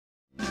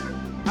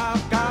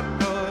I've got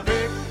the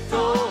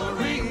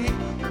victory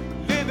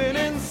living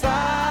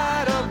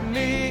inside of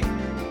me.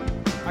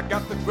 I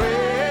got the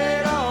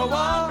greater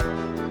one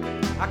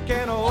I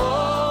can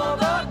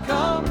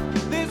overcome.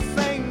 This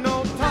ain't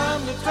no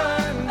time to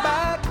turn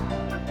back,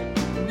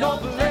 no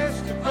place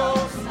to go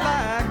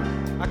slack.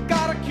 I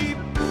gotta keep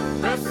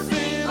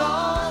pressing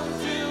on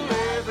till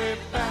every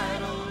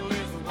battle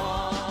is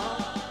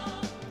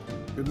won.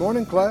 Good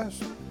morning,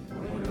 class.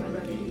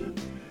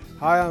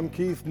 Hi, I'm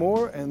Keith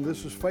Moore, and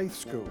this is Faith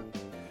School.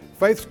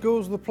 Faith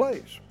School is the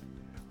place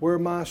where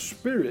my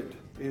spirit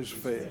is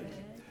fed.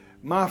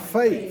 My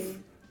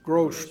faith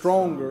grows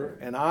stronger,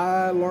 and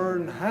I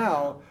learn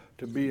how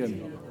to be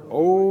an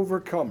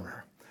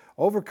overcomer.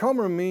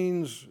 Overcomer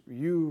means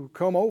you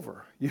come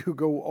over. You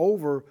go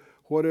over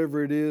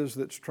whatever it is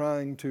that's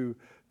trying to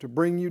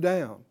bring you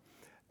down.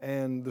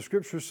 And the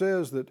Scripture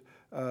says that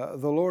the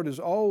Lord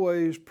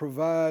always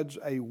provides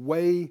a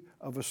way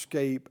of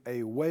escape,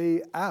 a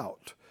way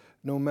out,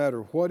 no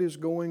matter what is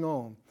going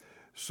on.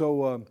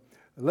 So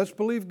let's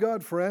believe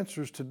God for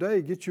answers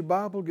today. Get your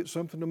Bible, get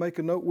something to make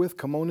a note with.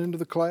 Come on into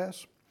the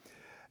class.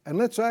 And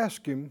let's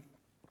ask Him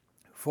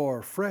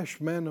for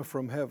fresh manna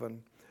from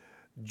heaven,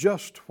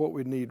 just what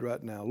we need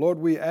right now. Lord,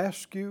 we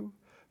ask You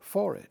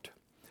for it.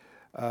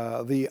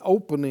 The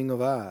opening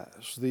of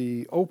eyes,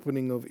 the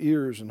opening of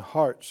ears and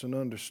hearts and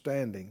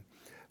understanding,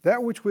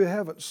 that which we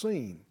haven't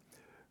seen,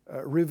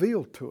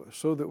 revealed to us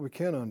so that we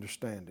can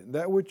understand it.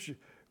 That which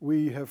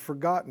we have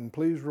forgotten,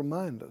 please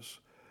remind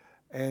us.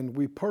 And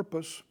we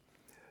purpose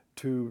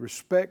to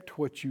respect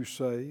what You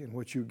say and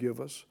what You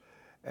give us.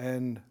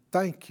 And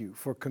thank You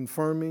for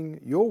confirming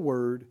Your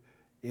word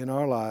in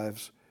our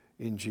lives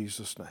in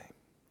Jesus' name.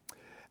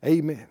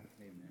 Amen.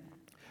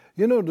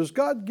 You know, does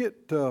God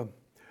get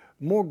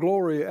more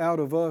glory out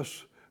of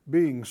us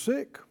being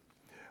sick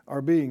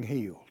or being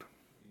healed?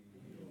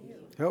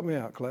 Help me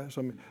out, class.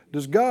 I mean,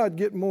 does God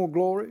get more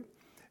glory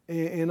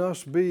in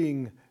us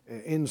being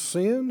in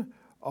sin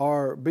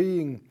or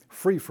being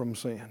free from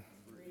sin?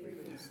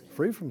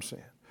 Free from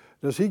sin.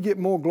 Does He get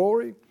more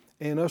glory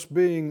in us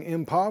being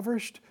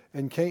impoverished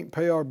and can't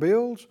pay our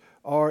bills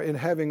or in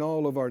having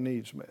all of our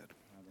needs met?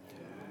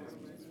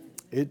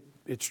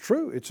 It's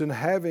true. It's in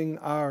having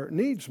our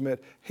needs met.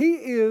 He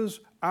is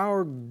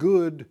our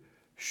good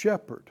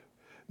shepherd.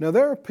 Now,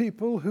 there are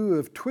people who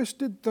have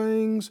twisted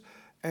things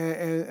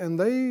and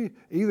they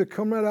either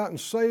come right out and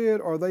say it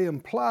or they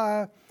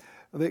imply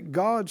that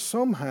God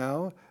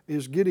somehow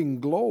is getting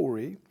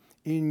glory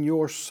in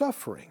your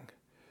suffering.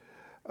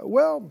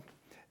 Well,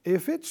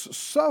 if it's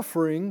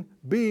suffering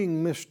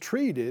being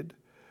mistreated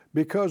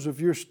because of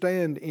your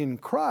stand in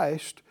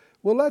Christ,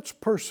 well, that's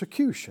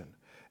persecution,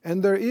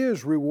 and there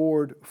is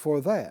reward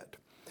for that.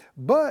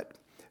 But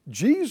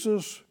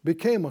Jesus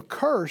became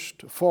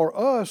accursed for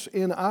us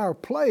in our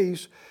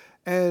place,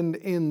 and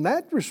in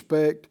that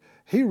respect,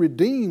 He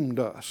redeemed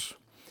us,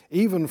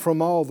 even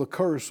from all the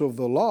curse of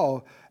the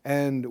law,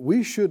 and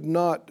we should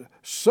not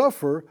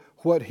suffer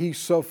what He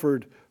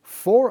suffered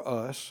for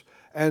us.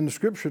 And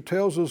Scripture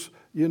tells us,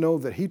 you know,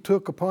 that He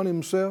took upon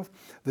Himself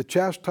the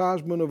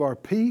chastisement of our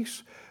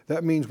peace.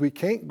 That means we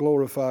can't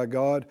glorify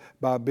God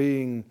by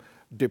being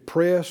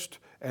depressed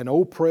and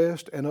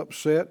oppressed and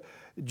upset.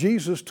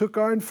 Jesus took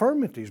our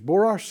infirmities,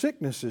 bore our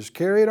sicknesses,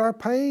 carried our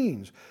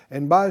pains,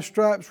 and by His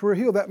stripes we're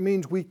healed. That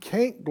means we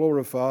can't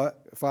glorify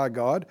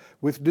God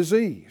with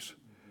disease.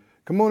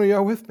 Come on, are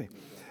y'all with me?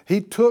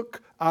 He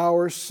took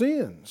our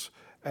sins.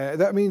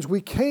 That means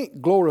we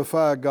can't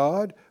glorify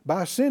God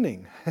by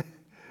sinning,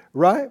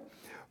 right?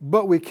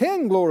 But we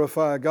can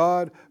glorify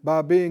God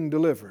by being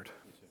delivered,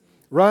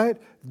 right?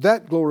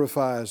 That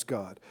glorifies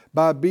God.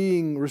 By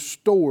being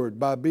restored,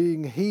 by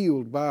being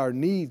healed, by our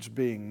needs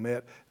being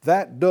met,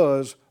 that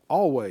does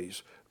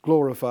always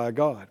glorify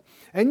God.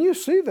 And you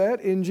see that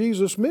in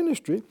Jesus'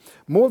 ministry.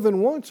 More than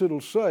once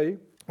it'll say,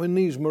 when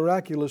these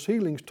miraculous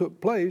healings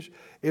took place,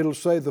 it'll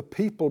say the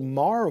people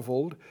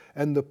marveled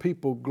and the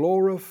people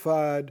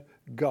glorified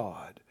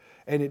God.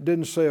 And it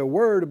didn't say a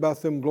word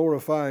about them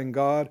glorifying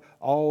God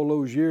all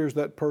those years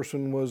that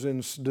person was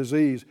in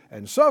disease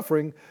and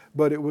suffering,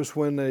 but it was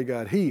when they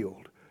got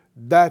healed.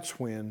 That's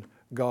when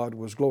God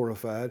was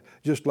glorified,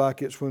 just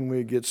like it's when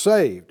we get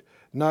saved.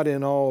 Not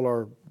in all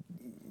our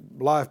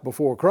life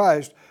before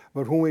Christ,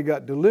 but when we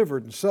got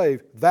delivered and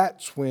saved,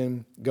 that's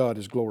when God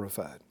is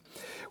glorified.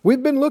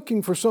 We've been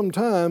looking for some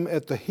time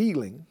at the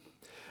healing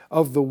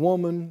of the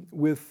woman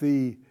with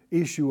the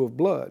issue of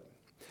blood.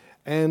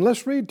 And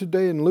let's read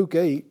today in Luke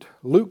 8,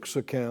 Luke's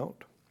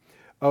account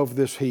of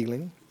this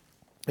healing.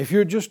 If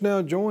you're just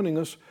now joining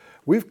us,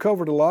 we've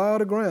covered a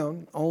lot of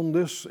ground on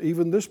this,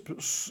 even this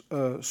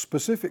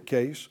specific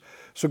case.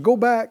 So go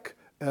back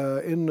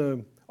in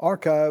the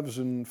archives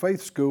and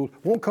Faith School.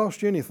 It won't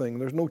cost you anything.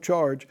 There's no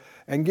charge.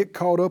 And get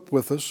caught up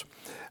with us.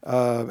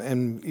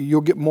 And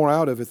you'll get more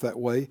out of it that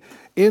way.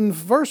 In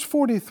verse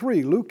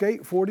 43, Luke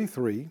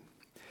 8:43,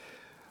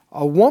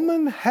 a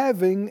woman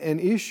having an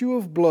issue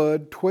of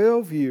blood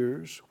 12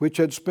 years, which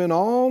had spent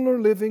all her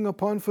living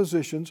upon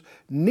physicians,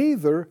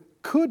 neither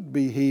could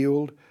be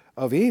healed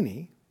of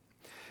any,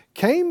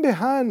 came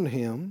behind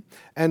him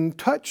and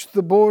touched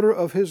the border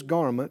of his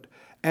garment,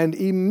 and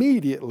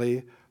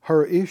immediately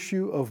her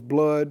issue of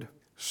blood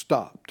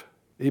stopped.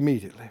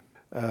 Immediately.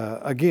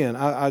 Again,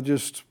 I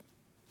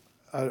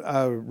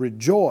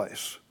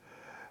rejoice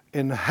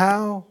in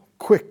how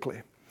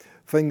quickly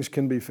things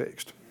can be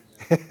fixed.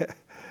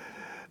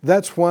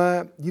 That's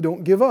why you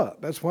don't give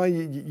up. That's why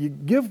you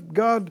give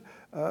God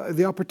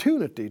the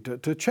opportunity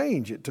to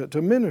change it,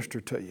 to minister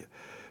to you.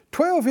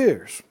 12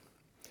 years.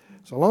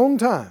 It's a long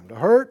time to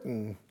hurt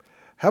and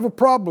have a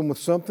problem with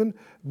something,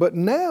 but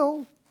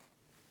now,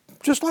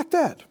 just like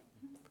that,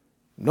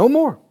 no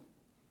more.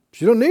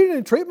 She don't need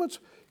any treatments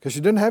because she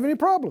didn't have any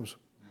problems.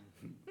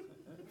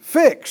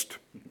 Fixed.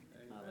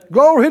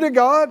 Glory to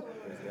God.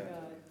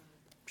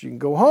 She can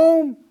go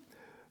home,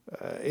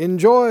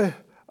 enjoy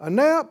a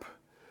nap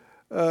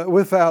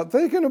without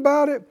thinking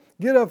about it,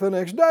 get up the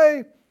next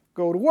day,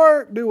 go to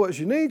work, do what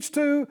she needs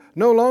to.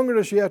 No longer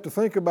does she have to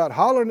think about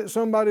hollering at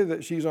somebody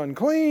that she's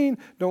unclean,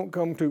 don't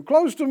come too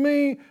close to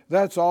me.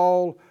 That's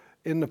all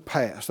in the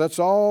past. That's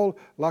all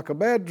like a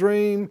bad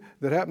dream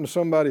that happened to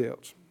somebody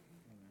else.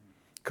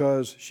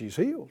 Because she's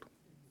healed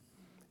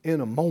in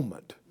a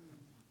moment,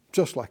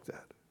 just like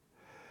that.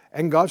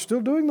 And God's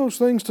still doing those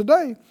things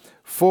today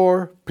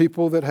for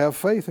people that have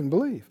faith and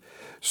believe.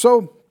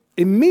 So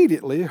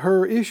immediately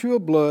her issue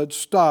of blood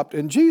stopped,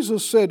 and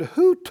Jesus said,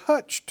 "Who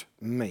touched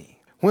me?"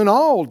 When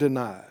all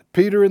denied,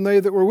 Peter and they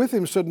that were with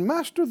him said,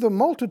 "Master, the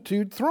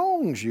multitude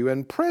throngs you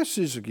and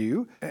presses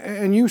you,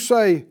 and you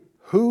say,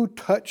 'Who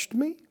touched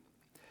me?'"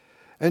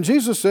 And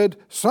Jesus said,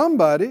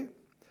 "Somebody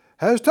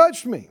has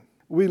touched me."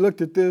 We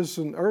looked at this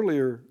in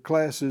earlier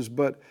classes,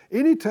 but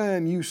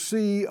anytime you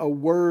see a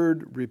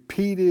word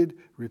repeated,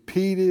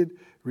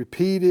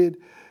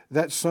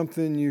 that's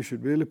something you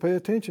should really pay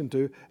attention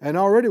to. And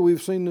already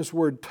we've seen this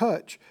word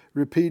touch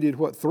repeated,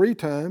 3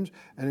 times,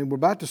 and we're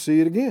about to see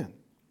it again.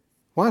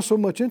 Why so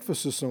much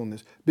emphasis on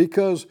this?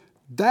 Because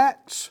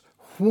that's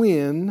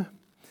when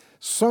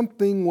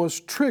something was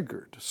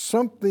triggered,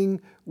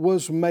 something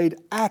was made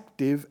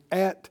active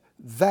at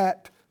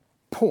that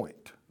point.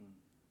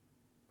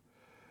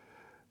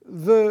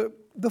 The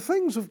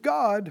things of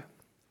God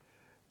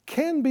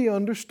can be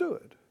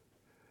understood.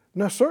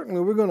 Now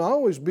certainly we're going to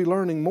always be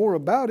learning more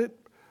about it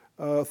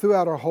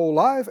throughout our whole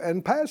life,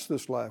 and past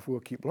this life we'll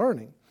keep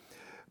learning.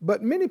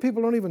 But many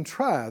people don't even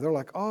try. They're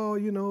like,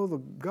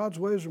 God's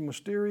ways are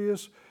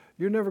mysterious.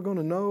 You're never going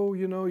to know.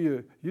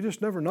 You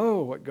just never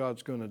know what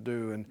God's going to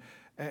do,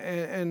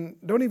 and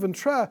don't even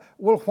try.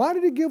 Well, why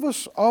did He give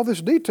us all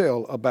this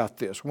detail about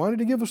this? Why did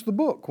He give us the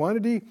book? Why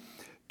did He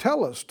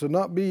tell us to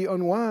not be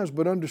unwise,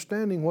 but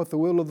understanding what the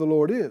will of the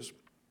Lord is?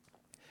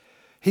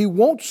 He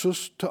wants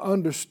us to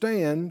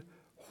understand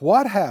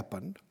what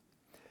happened,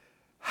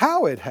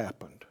 how it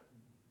happened,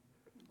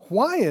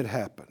 why it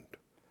happened.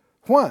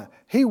 Why?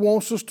 He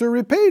wants us to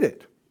repeat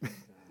it.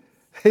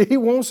 He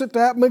wants it to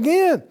happen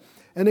again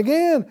and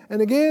again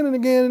and again and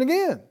again and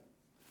again.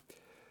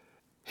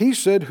 He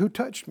said, "Who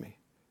touched me?"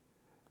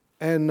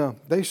 And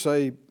they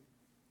say,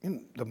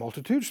 "The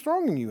multitude's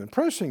thronging you and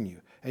pressing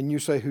you." And you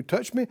say, "Who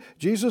touched me?"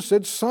 Jesus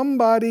said,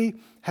 "Somebody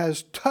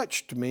has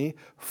touched me,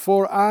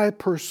 for I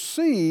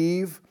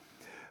perceive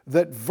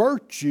that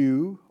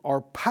virtue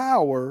or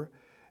power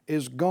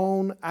is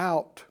gone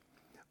out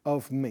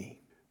of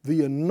me."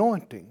 The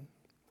anointing,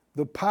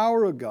 the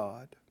power of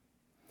God,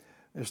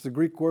 is the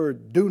Greek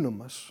word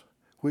dunamis,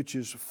 which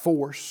is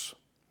force.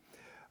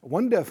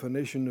 One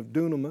definition of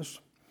dunamis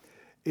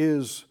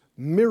is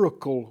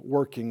miracle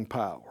working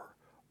power,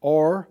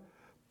 or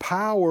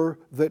power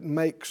that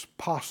makes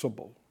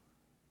possible.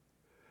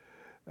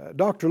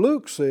 Dr.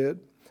 Luke said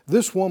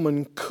this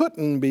woman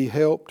couldn't be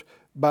helped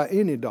by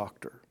any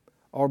doctor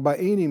or by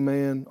any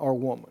man or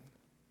woman.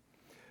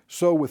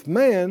 So with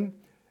man,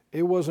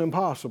 it was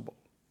impossible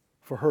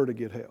for her to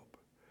get help.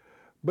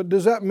 But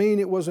does that mean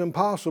it was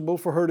impossible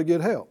for her to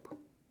get help?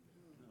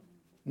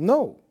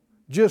 No,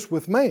 just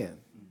with man.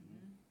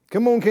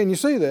 Come on, can you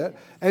see that?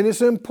 And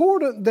it's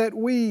important that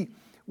we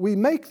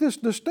make this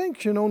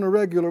distinction on a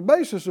regular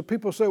basis. If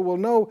people say, "Well,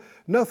 no,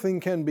 nothing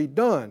can be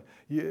done."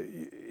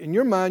 In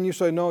your mind, you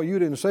say, "No, you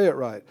didn't say it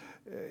right."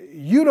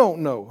 You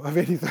don't know of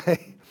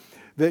anything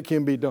that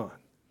can be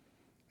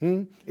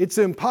done. It's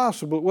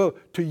impossible. Well,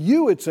 to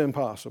you it's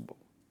impossible.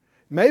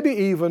 Maybe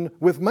even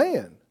with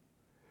man.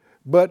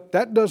 But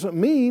that doesn't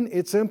mean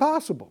it's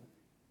impossible.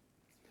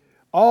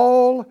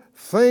 All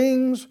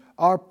things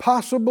are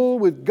possible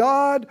with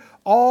God.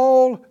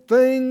 All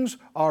things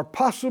are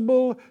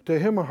possible to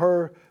him or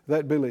her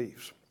that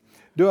believes.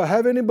 Do I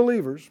have any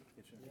believers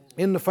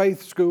in the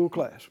faith school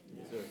class?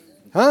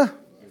 Huh?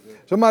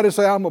 Somebody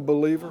say, "I'm a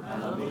believer."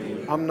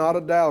 I'm not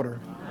a doubter.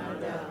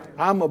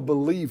 I'm a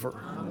believer.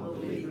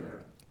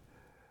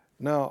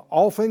 Now,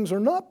 all things are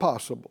not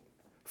possible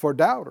for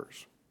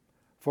doubters,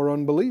 for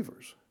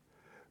unbelievers.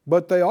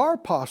 But they are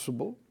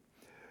possible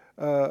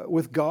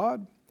with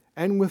God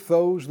and with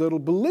those that will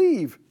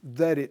believe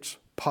that it's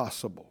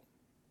possible.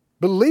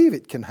 Believe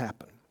it can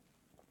happen.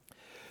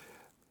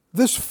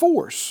 This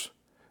force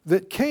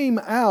that came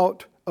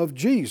out of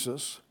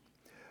Jesus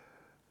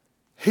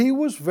he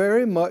was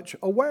very much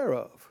aware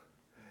of.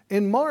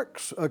 In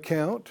Mark's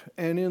account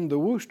and in the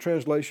Wuest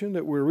translation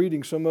that we're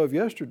reading some of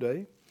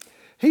yesterday,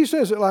 he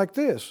says it like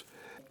this.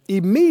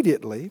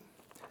 Immediately,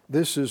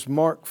 this is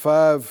Mark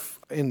 5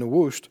 in the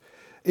Wuest,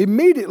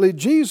 immediately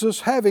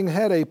Jesus, having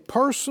had a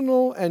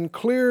personal and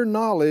clear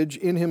knowledge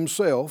in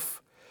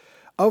himself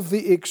of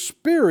the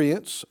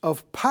experience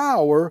of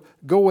power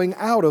going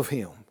out of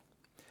him,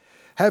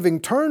 having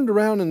turned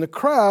around in the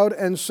crowd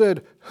and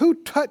said, "Who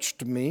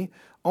touched me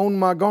on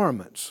my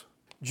garments?"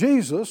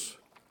 Jesus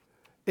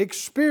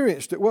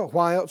experienced it. Well,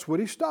 why else would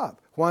he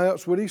stop? Why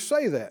else would he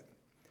say that?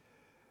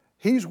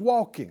 He's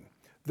walking.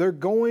 They're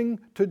going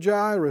to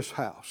Jairus'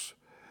 house.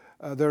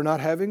 They're not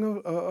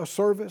having a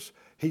service.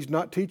 He's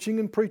not teaching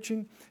and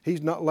preaching.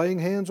 He's not laying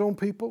hands on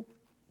people.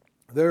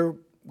 They're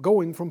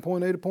going from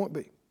point A to point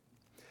B.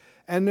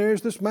 And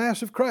there's this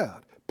massive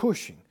crowd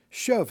pushing,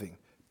 shoving,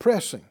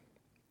 pressing.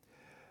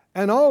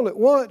 And all at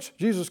once,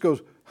 Jesus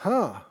goes,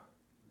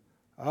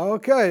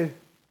 okay,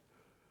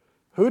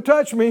 who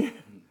touched me?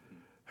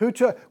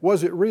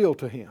 Was it real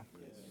to him?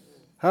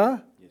 Huh?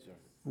 Yes, sir.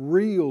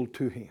 Real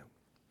to him.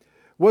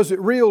 Was it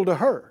real to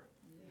her?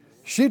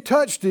 She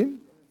touched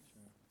him,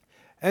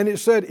 and it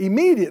said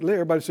immediately,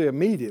 everybody say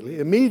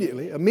immediately.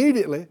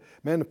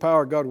 Man, the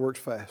power of God works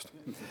fast.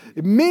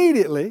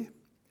 Immediately,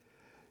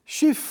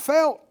 she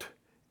felt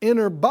in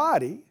her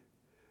body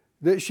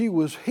that she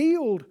was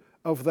healed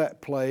of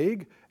that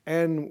plague,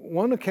 and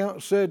one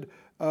account said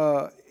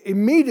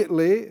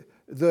immediately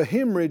the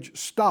hemorrhage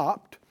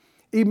stopped.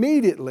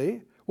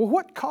 Immediately. Well,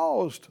 what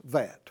caused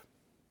that?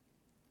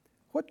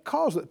 What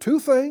caused it? Two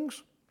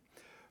things.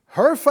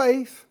 Her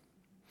faith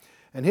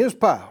and his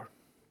power.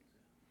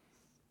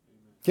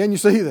 Can you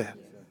see that?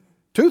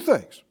 Two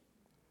things.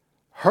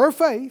 Her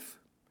faith.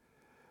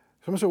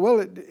 Someone said,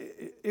 well,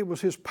 it was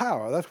his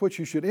power. That's what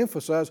you should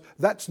emphasize.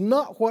 That's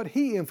not what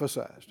he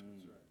emphasized.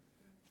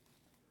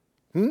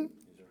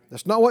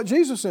 That's not what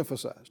Jesus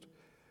emphasized.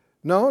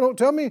 No, don't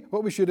tell me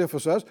what we should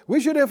emphasize.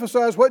 We should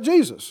emphasize what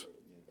Jesus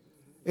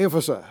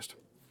emphasized.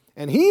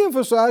 And he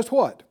emphasized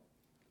what?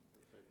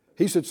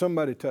 He said,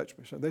 somebody touched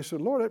me. So they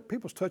said, Lord, that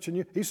people's touching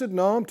you. He said,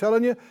 no, I'm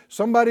telling you,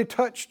 somebody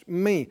touched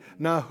me.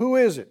 Now, who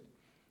is it?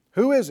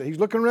 Who is it? He's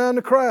looking around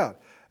the crowd.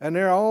 And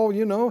they're all,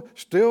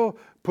 still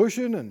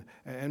pushing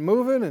and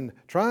moving and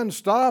trying to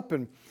stop.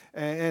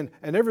 And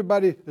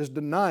everybody is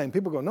denying.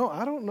 People go, no,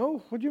 I don't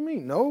know. What do you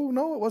mean? No,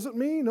 it wasn't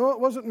me. No, it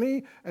wasn't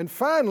me. And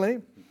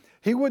finally,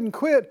 he wouldn't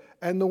quit.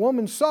 And the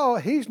woman saw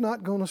he's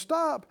not going to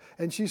stop.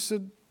 And she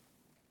said,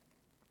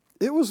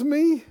 it was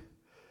me.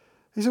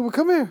 He said, well,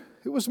 come here.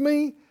 It was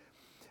me.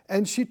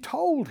 And she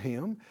told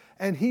him,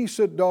 and he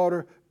said,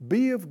 daughter,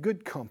 be of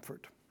good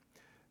comfort.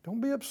 Don't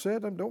be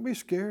upset. Don't be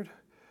scared.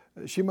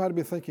 She might have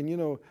been thinking,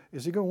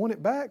 is he going to want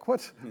it back?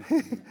 What's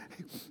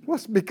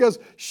because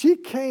she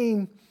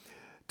came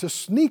to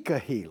sneak a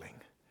healing,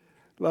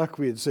 like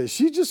we had said.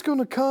 She's just going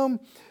to come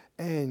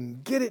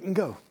and get it and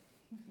go.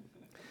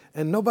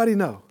 And nobody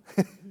know.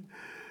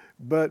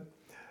 But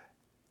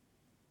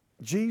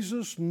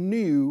Jesus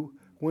knew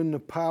when the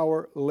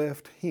power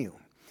left him.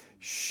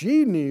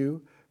 She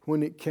knew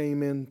when it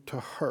came into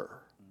her.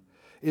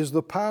 Is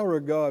the power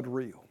of God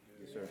real?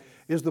 Yes, sir.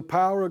 Is the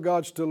power of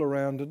God still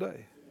around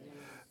today?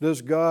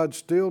 Does God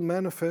still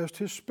manifest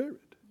His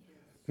Spirit?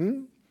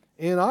 In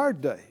our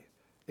day,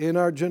 in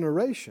our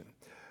generation.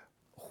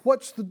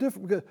 What's the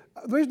difference? The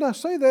reason I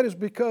say that is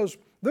because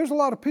there's a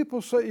lot of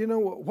people say,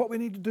 what we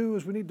need to do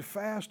is we need to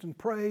fast and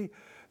pray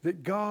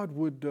that God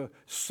would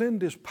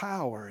send His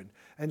power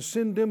and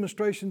send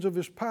demonstrations of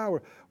His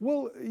power.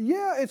 Well,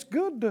 yeah, it's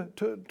good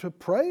to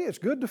pray. It's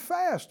good to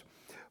fast.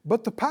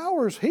 But the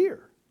power's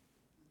here.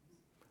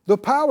 The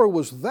power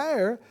was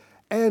there.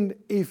 And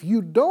if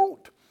you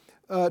don't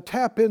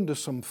tap into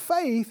some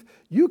faith,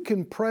 you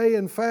can pray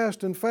and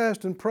fast and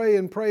fast and pray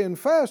and pray and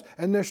fast,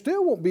 and there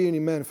still won't be any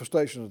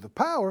manifestations of the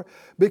power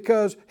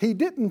because He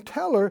didn't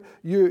tell her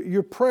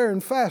your prayer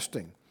and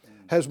fasting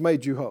has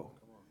made you whole.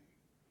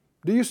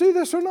 Do you see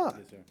this or not?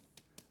 Yes, sir.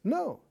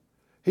 No.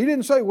 He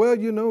didn't say, well,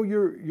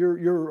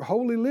 your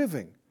holy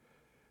living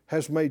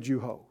has made you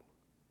whole.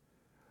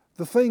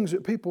 The things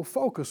that people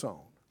focus on.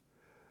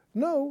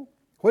 No.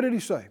 What did He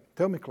say?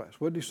 Tell me, class.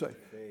 What did He say?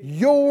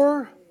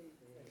 Your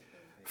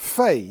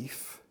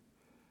faith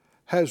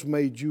has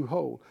made you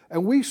whole.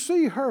 And we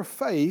see her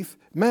faith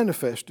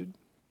manifested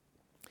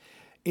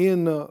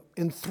in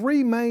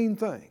three main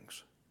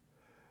things.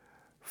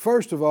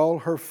 First of all,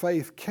 her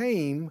faith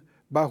came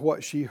by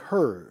what she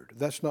heard.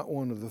 That's not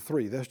one of the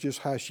three. That's just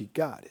how she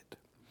got it.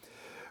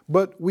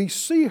 But we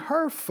see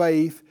her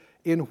faith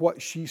in what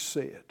she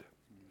said.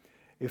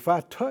 If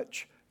I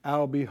touch,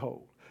 I'll be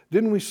whole.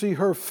 Didn't we see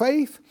her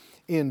faith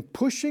in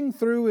pushing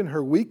through in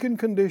her weakened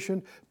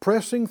condition,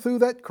 pressing through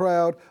that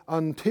crowd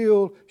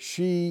until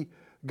she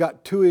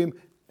got to Him,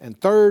 and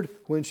third,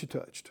 when she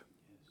touched.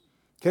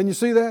 Can you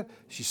see that?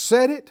 She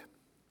said it,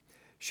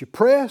 she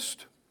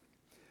pressed,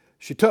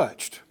 she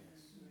touched.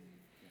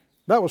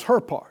 That was her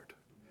part.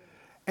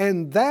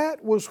 And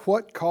that was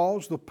what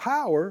caused the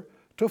power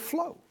to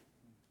flow.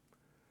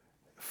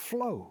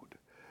 Flowed.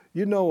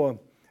 You know,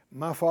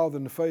 my father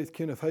in the faith,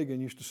 Kenneth Hagin,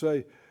 used to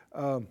say,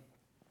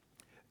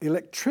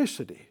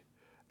 electricity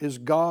is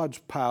God's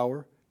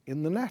power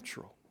in the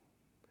natural.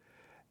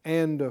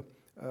 And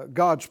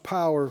God's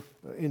power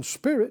in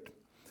spirit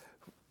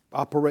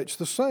operates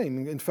the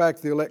same. In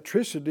fact, the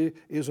electricity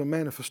is a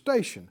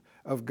manifestation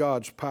of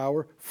God's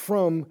power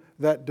from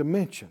that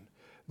dimension.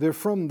 They're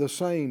from the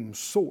same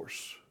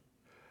source.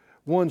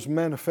 One's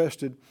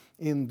manifested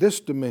in this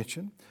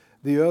dimension,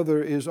 the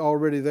other is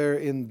already there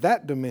in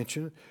that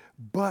dimension,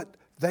 but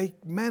they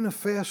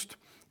manifest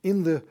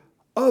in the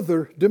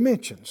other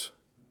dimensions.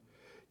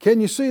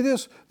 Can you see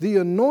this? The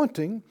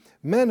anointing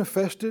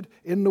manifested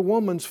in the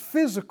woman's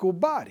physical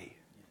body.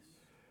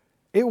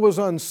 It was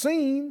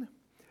unseen,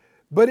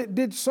 but it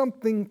did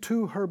something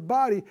to her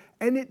body,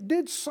 and it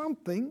did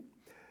something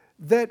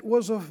that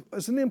was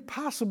an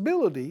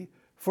impossibility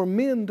for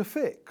men to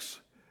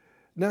fix.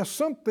 Now,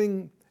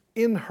 something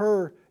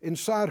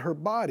inside her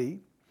body,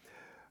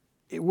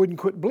 it wouldn't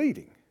quit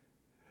bleeding.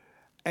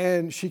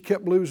 And she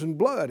kept losing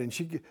blood,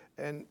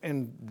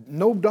 and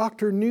no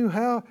doctor knew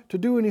how to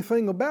do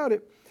anything about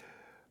it.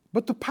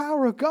 But the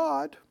power of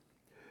God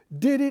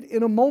did it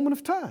in a moment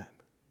of time.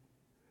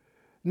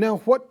 Now,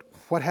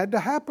 what had to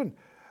happen?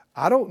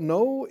 I don't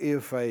know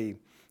if an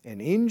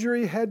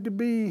injury had to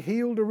be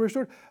healed or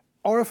restored,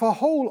 or if a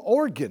whole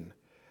organ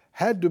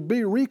had to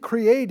be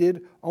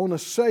recreated on a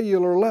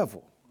cellular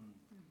level.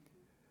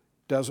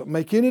 Doesn't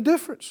make any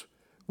difference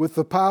with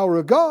the power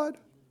of God.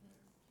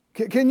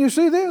 Can you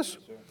see this?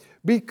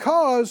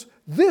 Because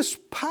this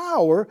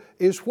power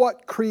is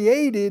what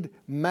created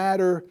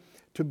matter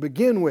to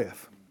begin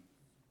with.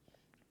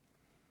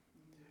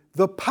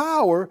 The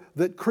power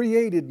that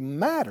created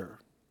matter,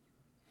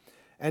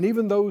 and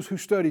even those who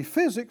study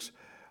physics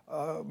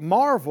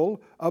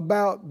marvel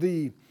about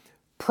the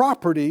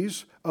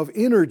properties of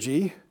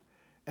energy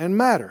and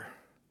matter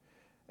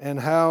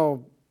and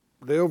how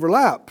they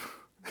overlap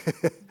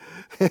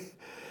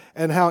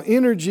and how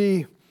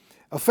energy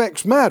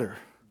affects matter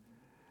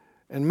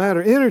and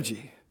matter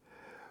energy.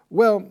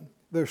 Well,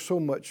 there's so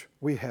much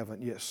we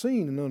haven't yet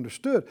seen and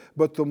understood,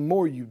 but the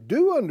more you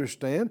do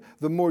understand,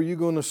 the more you're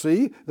going to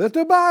see that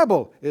the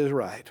Bible is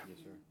right. Yes,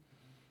 sir.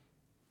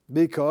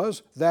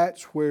 Because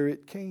that's where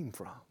it came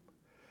from.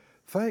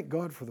 Thank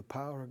God for the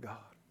power of God.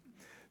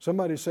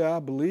 Somebody say, I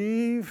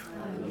believe.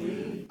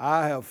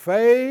 I have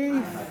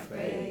faith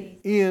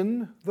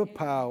in the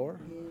power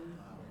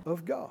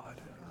of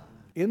God.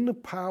 In the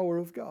power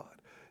of God.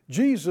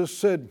 Jesus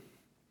said,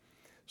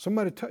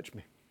 somebody touch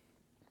me.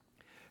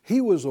 He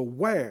was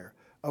aware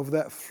of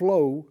that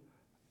flow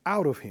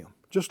out of him,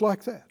 just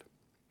like that.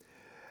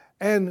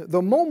 And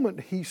the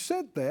moment he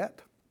said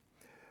that,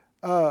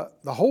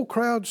 the whole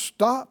crowd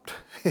stopped.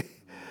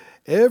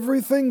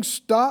 Everything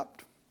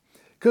stopped,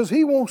 because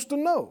he wants to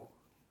know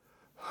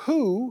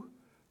who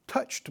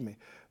touched me.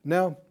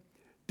 Now,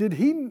 did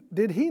he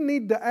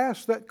need to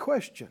ask that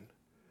question?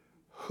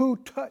 Who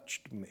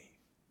touched me?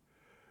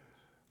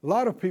 A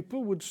lot of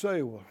people would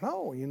say, well,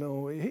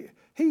 no,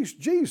 he's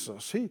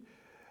Jesus.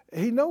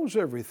 He knows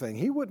everything.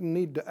 He wouldn't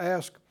need to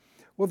ask.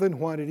 Well, then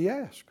why did he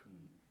ask?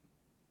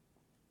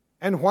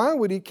 And why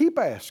would he keep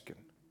asking?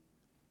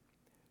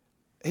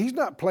 He's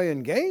not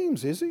playing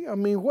games, is he? I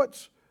mean,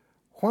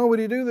 why would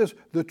he do this?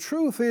 The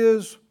truth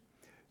is,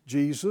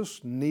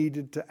 Jesus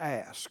needed to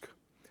ask.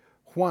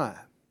 Why?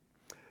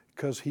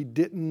 Because he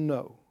didn't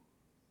know.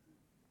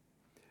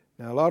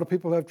 Now, a lot of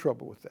people have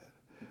trouble with that.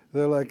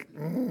 They're like,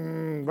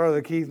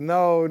 Brother Keith,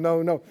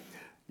 no.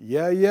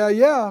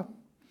 Yeah.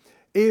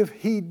 If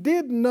he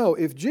did know,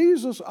 if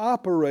Jesus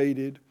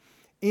operated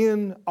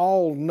in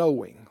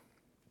all-knowing,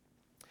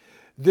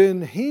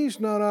 then he's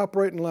not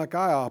operating like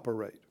I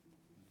operate.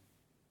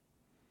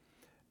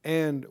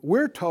 And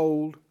we're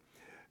told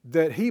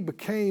that he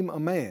became a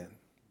man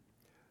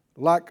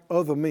like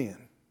other men.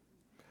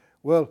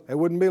 Well, it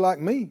wouldn't be like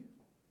me.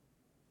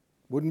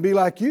 Wouldn't be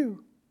like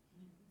you.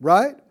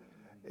 Right?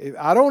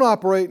 I don't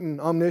operate in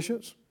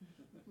omniscience.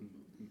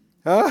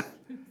 Huh?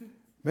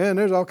 Man,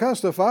 there's all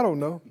kinds of stuff I don't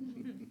know.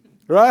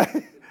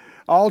 Right?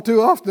 All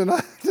too often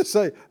I just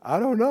say, I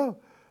don't know.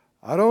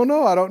 I don't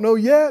know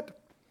yet.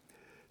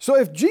 So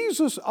if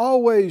Jesus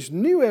always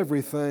knew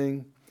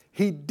everything,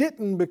 he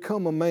didn't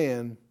become a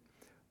man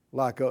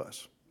like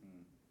us.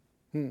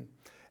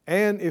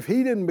 And if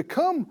he didn't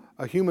become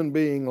a human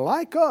being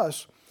like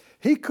us,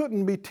 he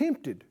couldn't be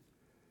tempted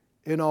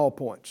in all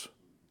points,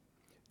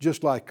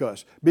 just like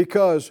us.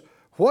 Because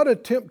what a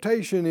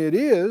temptation it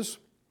is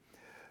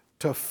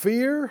to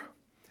fear,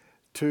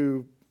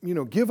 to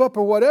give up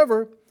or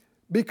whatever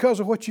because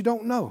of what you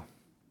don't know.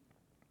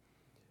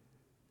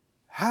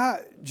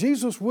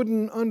 Jesus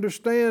wouldn't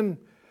understand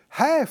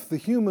half the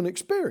human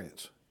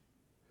experience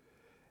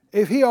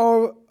if he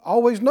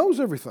always knows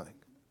everything.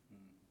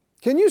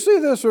 Can you see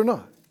this or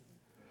not?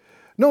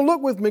 No,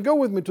 go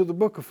with me to the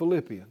book of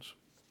Philippians.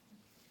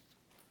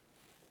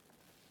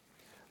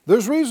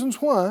 There's reasons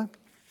why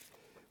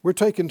we're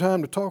taking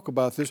time to talk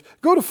about this.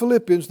 Go to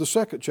Philippians, the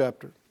 2nd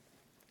chapter.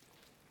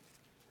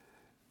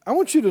 I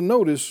want you to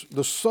notice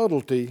the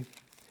subtlety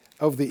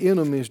of the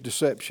enemy's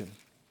deception.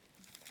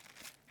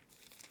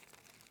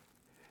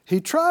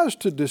 He tries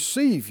to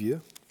deceive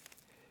you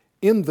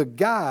in the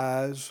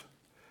guise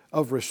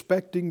of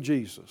respecting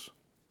Jesus.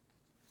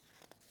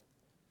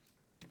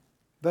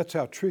 That's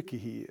how tricky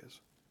he is.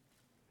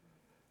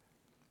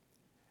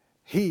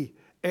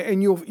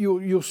 And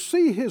you'll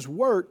see his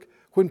work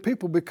when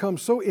people become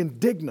so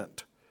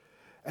indignant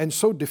and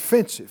so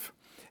defensive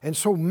and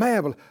so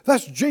mad.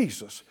 That's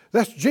Jesus.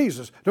 That's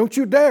Jesus. Don't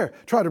you dare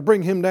try to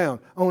bring him down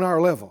on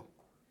our level.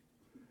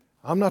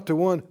 I'm not the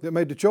one that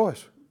made the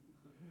choice.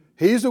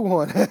 He's the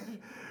one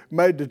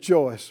made the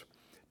choice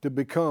to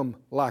become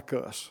like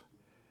us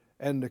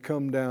and to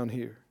come down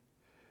here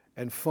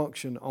and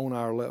function on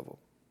our level.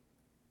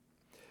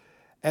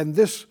 And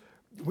this,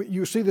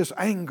 you see this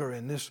anger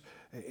and this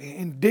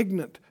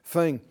indignant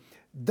thing,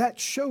 that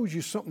shows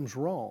you something's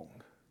wrong.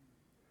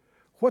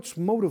 What's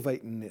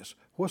motivating this?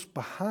 What's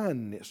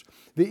behind this?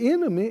 The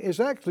enemy is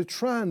actually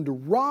trying to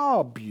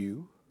rob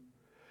you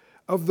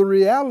of the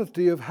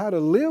reality of how to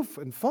live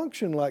and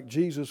function like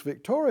Jesus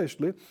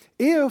victoriously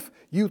if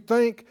you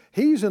think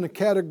he's in a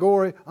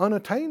category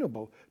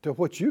unattainable to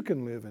what you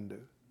can live and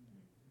do.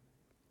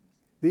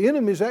 The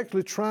enemy is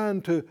actually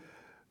trying to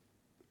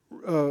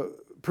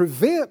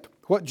prevent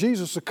what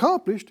Jesus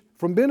accomplished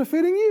from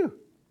benefiting you,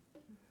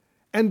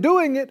 and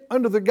doing it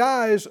under the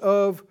guise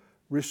of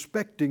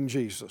respecting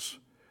Jesus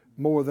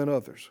more than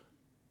others.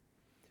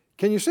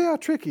 Can you see how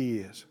tricky he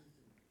is?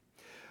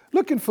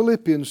 Look in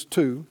Philippians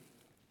 2.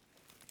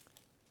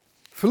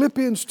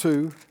 Philippians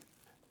 2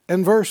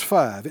 and verse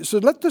 5. It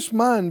said, "Let this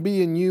mind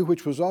be in you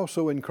which was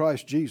also in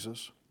Christ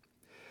Jesus,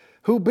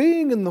 who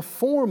being in the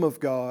form of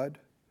God,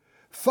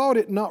 thought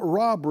it not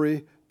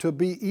robbery to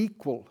be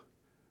equal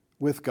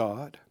with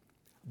God,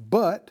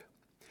 but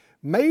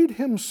made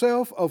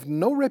himself of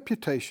no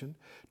reputation,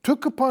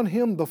 took upon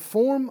him the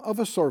form of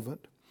a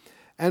servant,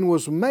 and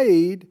was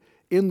made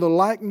in the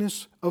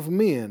likeness of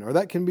men," or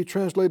that can be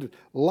translated,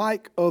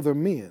 like other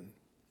men.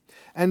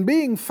 "And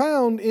being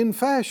found in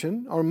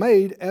fashion," or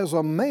made as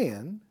a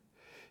man,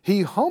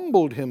 "he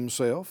humbled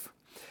himself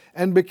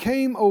and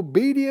became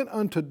obedient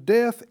unto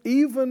death,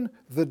 even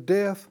the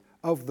death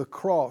of the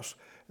cross."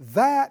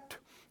 That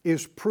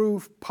is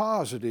proof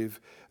positive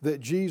that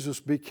Jesus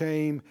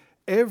became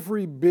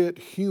every bit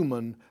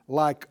human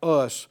like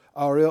us,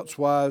 or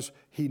elsewise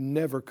he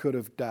never could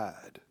have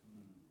died.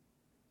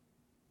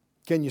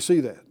 Can you see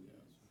that?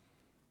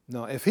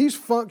 Now, if he's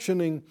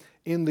functioning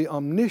in the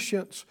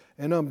omniscience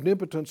and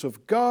omnipotence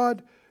of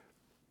God,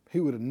 he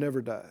would have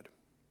never died.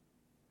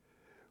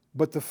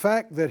 But the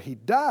fact that he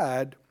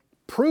died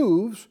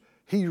proves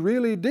he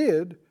really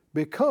did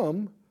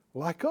become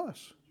like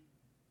us.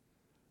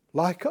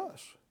 Like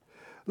us.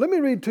 Let me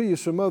read to you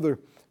some other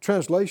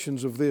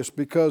translations of this,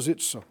 because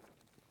it's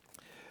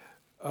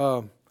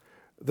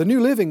the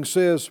New Living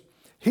says,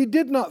 "He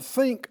did not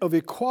think of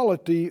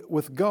equality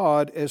with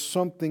God as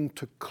something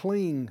to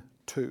cling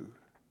to."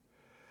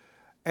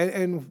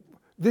 And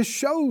this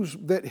shows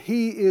that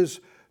he is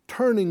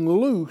turning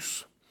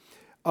loose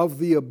of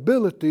the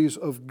abilities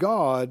of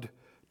God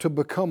to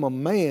become a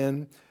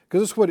man,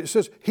 because that's what it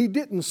says. He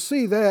didn't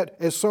see that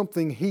as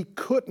something he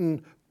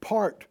couldn't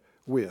part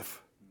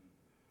with.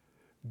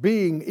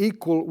 Being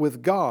equal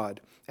with God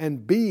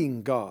and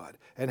being God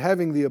and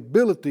having the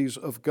abilities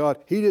of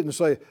God. He didn't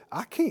say,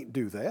 "I can't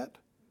do that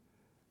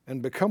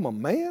and become a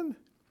man."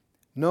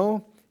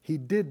 No, he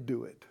did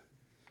do it.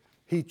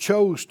 He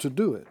chose to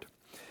do it.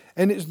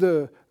 And it's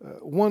the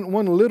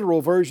one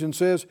literal version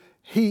says,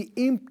 "He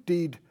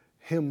emptied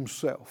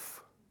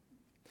himself."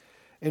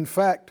 In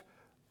fact,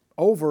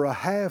 over a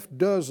half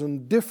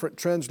dozen different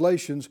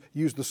translations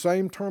use the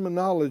same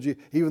terminology,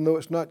 even though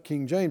it's not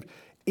King James.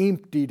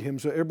 Emptied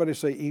himself. Everybody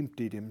say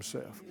emptied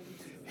himself.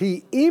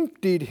 He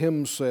emptied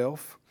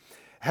himself,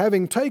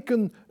 having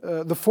taken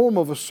the form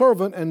of a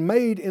servant and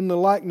made in the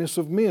likeness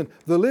of men.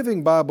 The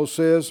Living Bible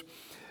says,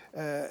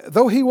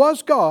 though he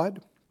was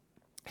God,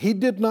 he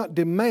did not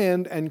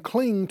demand and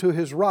cling to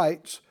his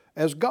rights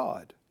as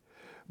God,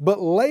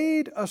 but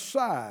laid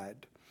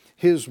aside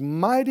his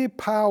mighty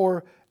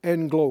power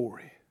and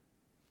glory.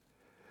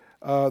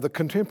 The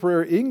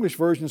contemporary English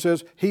version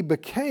says, he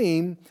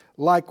became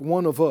like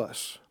one of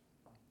us.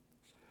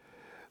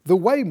 The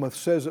Weymouth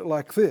says it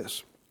like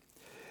this.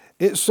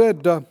 It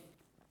said,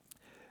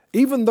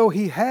 even though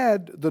he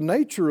had the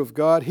nature of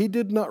God, he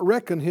did not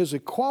reckon his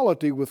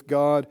equality with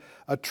God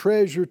a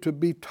treasure to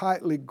be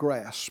tightly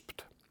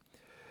grasped.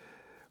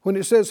 When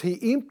it says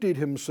he emptied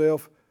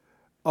himself,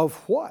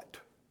 of what?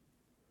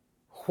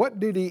 What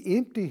did he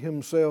empty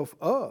himself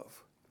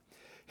of?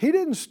 He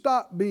didn't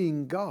stop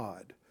being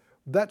God.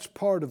 That's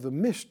part of the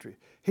mystery.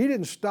 He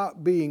didn't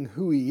stop being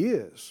who he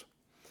is.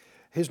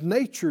 His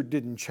nature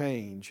didn't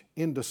change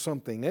into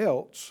something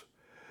else,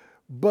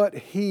 but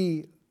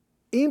he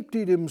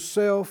emptied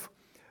himself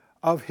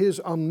of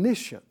his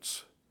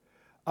omniscience,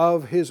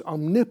 of his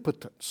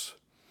omnipotence,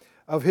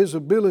 of his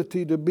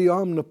ability to be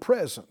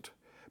omnipresent.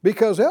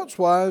 Because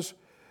elsewise,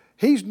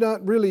 he's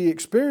not really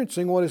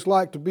experiencing what it's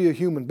like to be a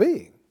human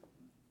being.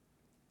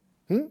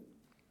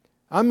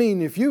 I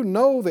mean, if you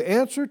know the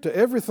answer to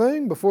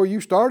everything before you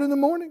start in the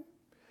morning,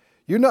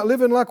 you're not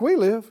living like we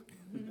live.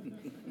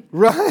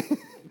 Right?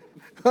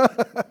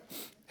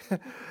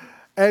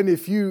 And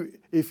if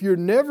you're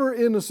never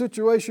in a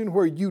situation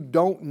where you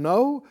don't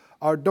know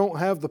or don't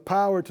have the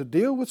power to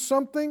deal with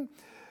something,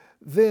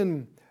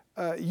 then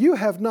you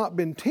have not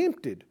been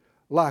tempted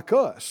like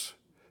us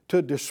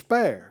to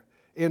despair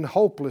in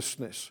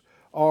hopelessness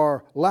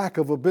or lack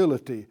of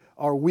ability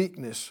or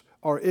weakness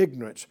or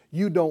ignorance.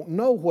 You don't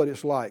know what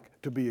it's like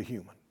to be a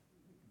human.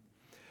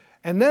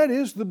 And that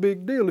is the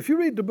big deal. If you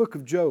read the book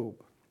of Job,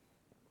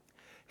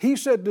 he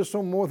said this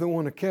on more than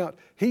one account.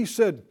 He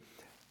said,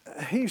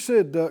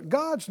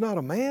 God's not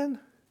a man.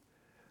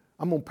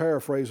 I'm going to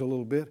paraphrase a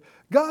little bit.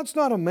 God's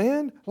not a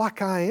man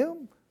like I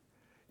am.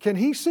 Can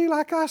He see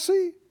like I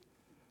see?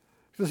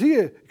 Does He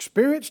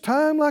experience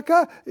time like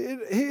I?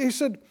 He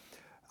said,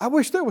 I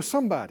wish there was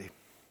somebody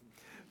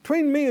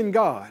between me and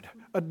God,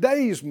 a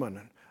daysman,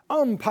 an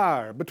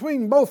umpire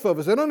between both of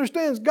us that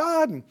understands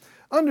God and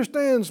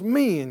understands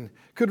me and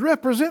could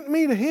represent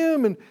me to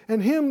Him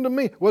and Him to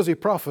me. Was he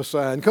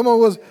prophesying? Come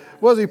on,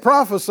 was he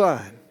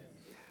prophesying?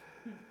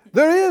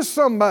 There is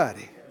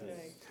somebody.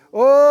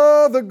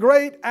 Oh, the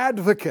great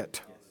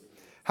advocate.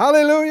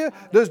 Hallelujah.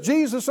 Does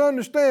Jesus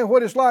understand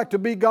what it's like to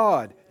be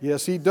God?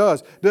 Yes, He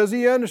does. Does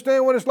He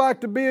understand what it's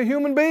like to be a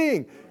human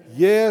being?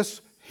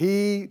 Yes,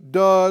 He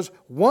does.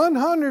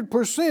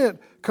 100%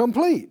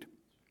 complete.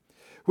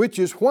 Which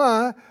is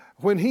why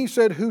when He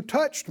said, who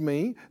touched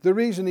me, the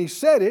reason He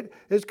said it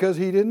is because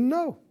He didn't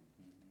know.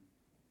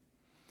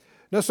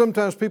 Now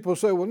sometimes people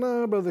say, well,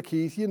 no, Brother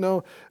Keith,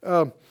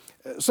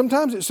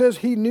 sometimes it says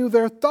He knew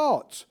their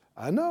thoughts.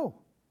 I know.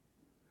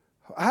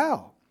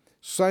 How?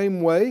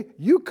 Same way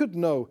you could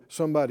know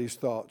somebody's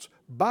thoughts,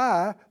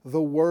 by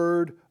the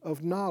word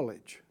of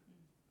knowledge.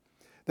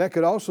 That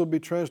could also be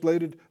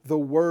translated the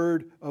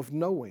word of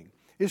knowing.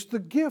 It's the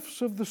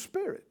gifts of the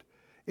Spirit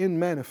in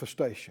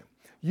manifestation.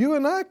 You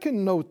and I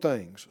can know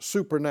things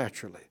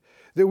supernaturally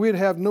that we'd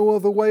have no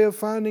other way of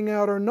finding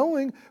out or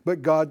knowing,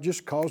 but God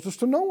just caused us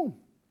to know them.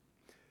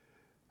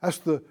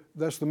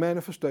 That's the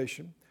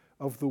manifestation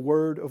of the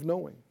word of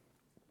knowing.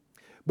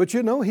 But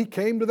He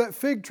came to that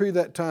fig tree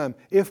that time,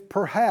 if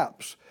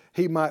perhaps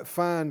He might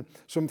find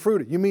some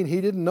fruit. You mean He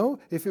didn't know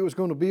if it was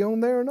going to be on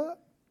there or not?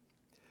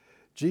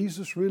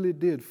 Jesus really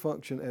did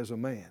function as a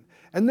man.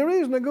 And the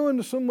reason I go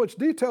into so much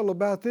detail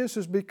about this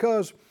is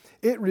because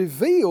it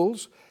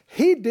reveals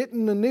He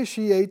didn't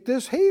initiate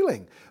this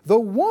healing. The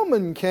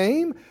woman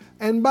came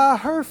and by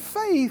her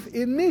faith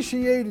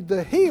initiated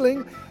the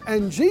healing,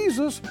 and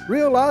Jesus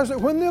realized it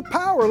when the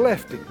power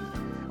left Him.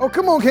 Oh,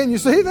 come on, can you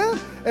see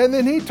that? And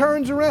then He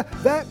turns around.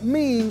 That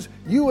means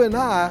you and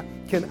I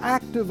can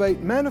activate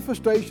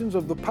manifestations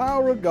of the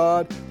power of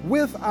God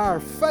with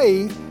our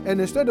faith, and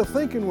instead of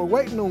thinking we're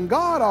waiting on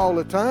God all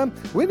the time,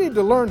 we need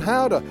to learn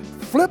how to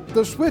flip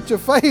the switch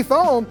of faith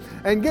on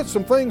and get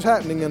some things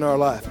happening in our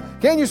life.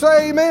 Can you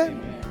say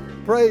amen?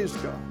 Praise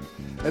God.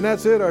 And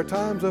that's it. Our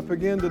time's up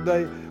again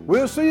today.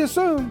 We'll see you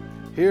soon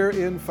here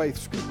in Faith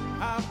School.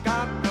 I've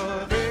got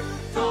the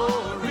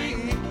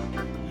victory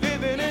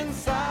living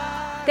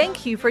inside.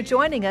 Thank you for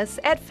joining us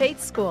at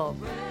Faith School.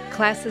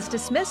 Class is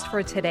dismissed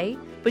for today,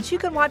 but you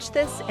can watch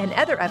this and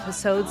other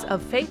episodes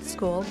of Faith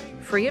School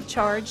free of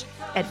charge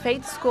at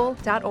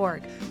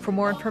faithschool.org. For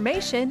more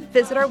information,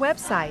 visit our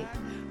website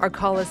or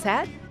call us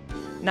at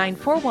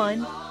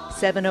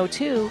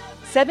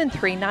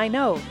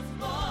 941-702-7390.